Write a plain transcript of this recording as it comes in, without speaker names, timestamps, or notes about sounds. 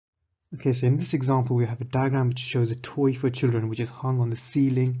Okay, so in this example, we have a diagram which shows a toy for children which is hung on the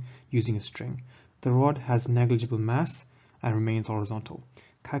ceiling using a string. The rod has negligible mass and remains horizontal.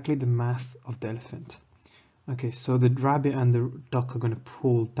 Calculate the mass of the elephant. Okay, so the rabbit and the duck are going to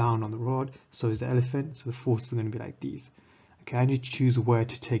pull down on the rod, so is the elephant, so the forces are going to be like these. Okay, I need to choose where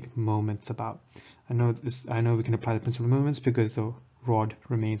to take moments about. I know we can apply the principle of moments because the rod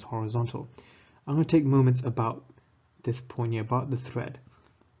remains horizontal. I'm going to take moments about this point here, about the thread.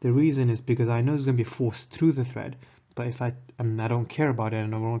 The reason is because I know there's going to be a force through the thread, but if I don't care about it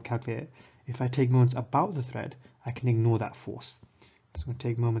and I won't calculate it, if I take moments about the thread, I can ignore that force. So I'm going to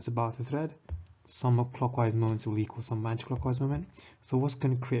take moments about the thread. Sum of clockwise moments will equal sum of anti-clockwise moment. So what's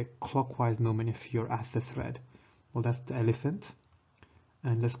going to create a clockwise moment if you're at the thread? Well, that's the elephant,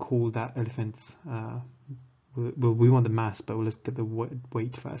 and let's call that elephant's. Well, we want the mass, but let's get the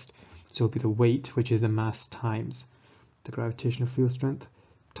weight first. So it'll be the weight, which is the mass times the gravitational field strength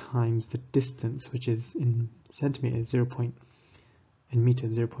times the distance, which is in centimeters, in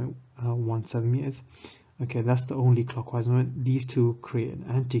meters, 0.17 meters. Okay, that's the only clockwise moment. These two create an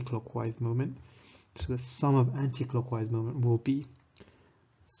anti-clockwise moment. So the sum of anti-clockwise moment will be,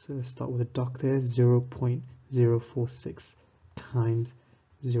 so let's start with a duck there, 0.046 times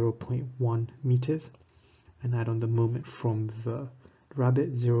 0.1 meters, and add on the moment from the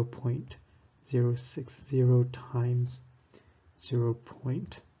rabbit, 0.060 times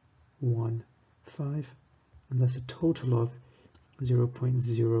 0.15, and that's a total of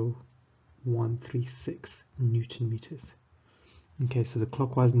 0.0136 Newton meters. Okay, so the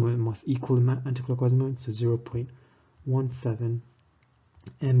clockwise moment must equal the anti-clockwise moment, so 0.17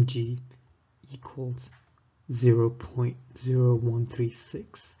 mg equals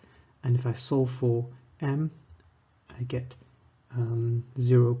 0.0136, and if I solve for m, I get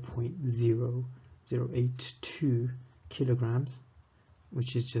 0.0082 kilograms,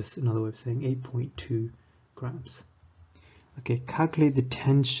 which is just another way of saying 8.2 grams. Okay, calculate the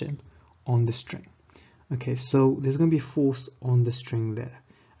tension on the string. Okay, so there's going to be a force on the string there,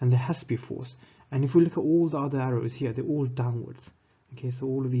 and there has to be a force. And if we look at all the other arrows here, they're all downwards. Okay, so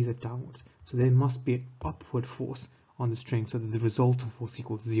all of these are downwards. So there must be an upward force on the string so that the resultant force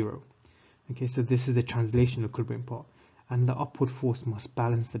equals 0. Okay, so this is the translational equilibrium part. And the upward force must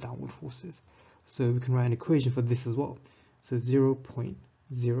balance the downward forces. So we can write an equation for this as well. So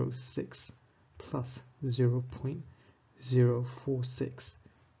 0.06 plus 0.046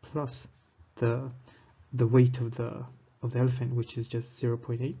 plus the weight of the elephant, which is just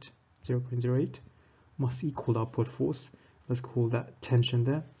 0.08, must equal the upward force. Let's call that tension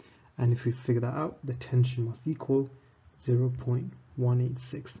there. And if we figure that out, the tension must equal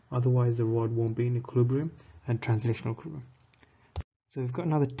 0.186. Otherwise, the rod won't be in equilibrium and translational equilibrium. So we've got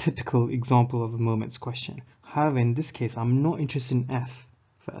another typical example of a moments question. However, in this case, I'm not interested in F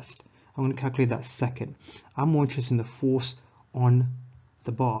first. I'm going to calculate that second. I'm more interested in the force on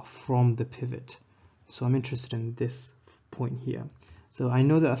the bar from the pivot. So I'm interested in this point here. So I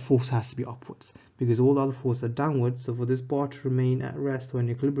know that a force has to be upwards because all the other forces are downwards. So for this bar to remain at rest or in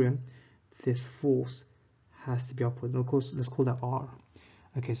equilibrium, this force has to be upwards. And of course, let's call that R.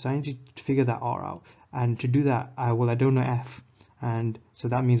 Okay, so I need to figure that R out. And to do that, I don't know F. And so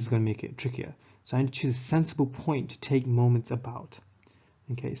that means it's going to make it trickier. So I need to choose a sensible point to take moments about.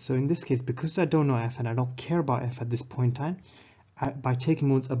 Okay, so in this case, because I don't know F and I don't care about F at this point in time, by taking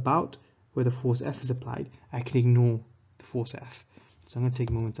moments about where the force F is applied, I can ignore the force F. So I'm going to take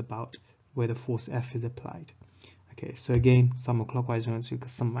moments about where the force F is applied. Okay, so again, sum of clockwise moments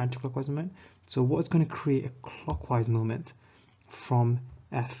equals sum of anti-clockwise moment. So what's going to create a clockwise moment from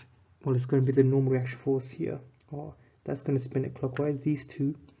F? Well, it's going to be the normal reaction force here, or that's going to spin it clockwise. These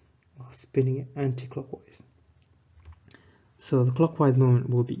two are spinning it anti-clockwise. So the clockwise moment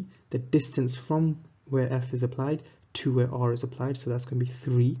will be the distance from where F is applied to where R is applied. So that's going to be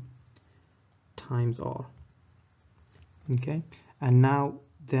 3 times R. Okay, and now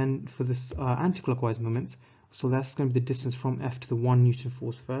then for this anti-clockwise moments, so that's going to be the distance from F to the 1 Newton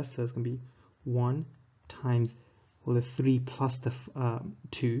force first. So that's going to be 1 times, well, the 3 plus the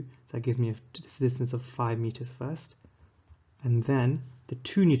 2. So that gives me a distance of 5 meters first. And then the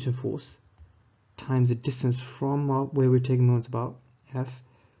 2 Newton force times the distance from where we're taking moments about F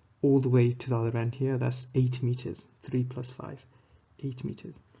all the way to the other end here. That's 8 meters. 3 plus 5, 8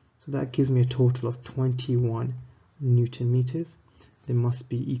 meters. So that gives me a total of 21 Newton meters. They must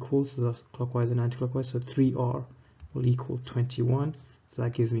be equal, so that's clockwise and anti-clockwise. So 3R will equal 21. So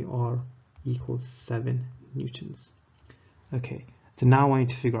that gives me R equals 7 newtons. Okay, so now I need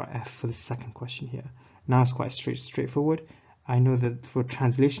to figure out F for the second question here. Now it's quite straightforward. I know that for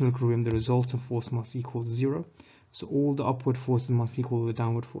translational equilibrium, the resultant force must equal 0. So all the upward forces must equal the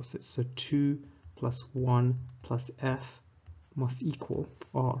downward forces. So 2 plus 1 plus F must equal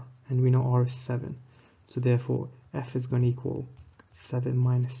R, and we know R is 7. So therefore F is going to equal 7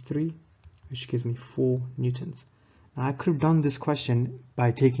 minus 3, which gives me 4 newtons. Now I could have done this question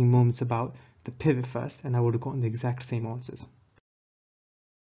by taking moments about the pivot first, and I would have gotten the exact same answers.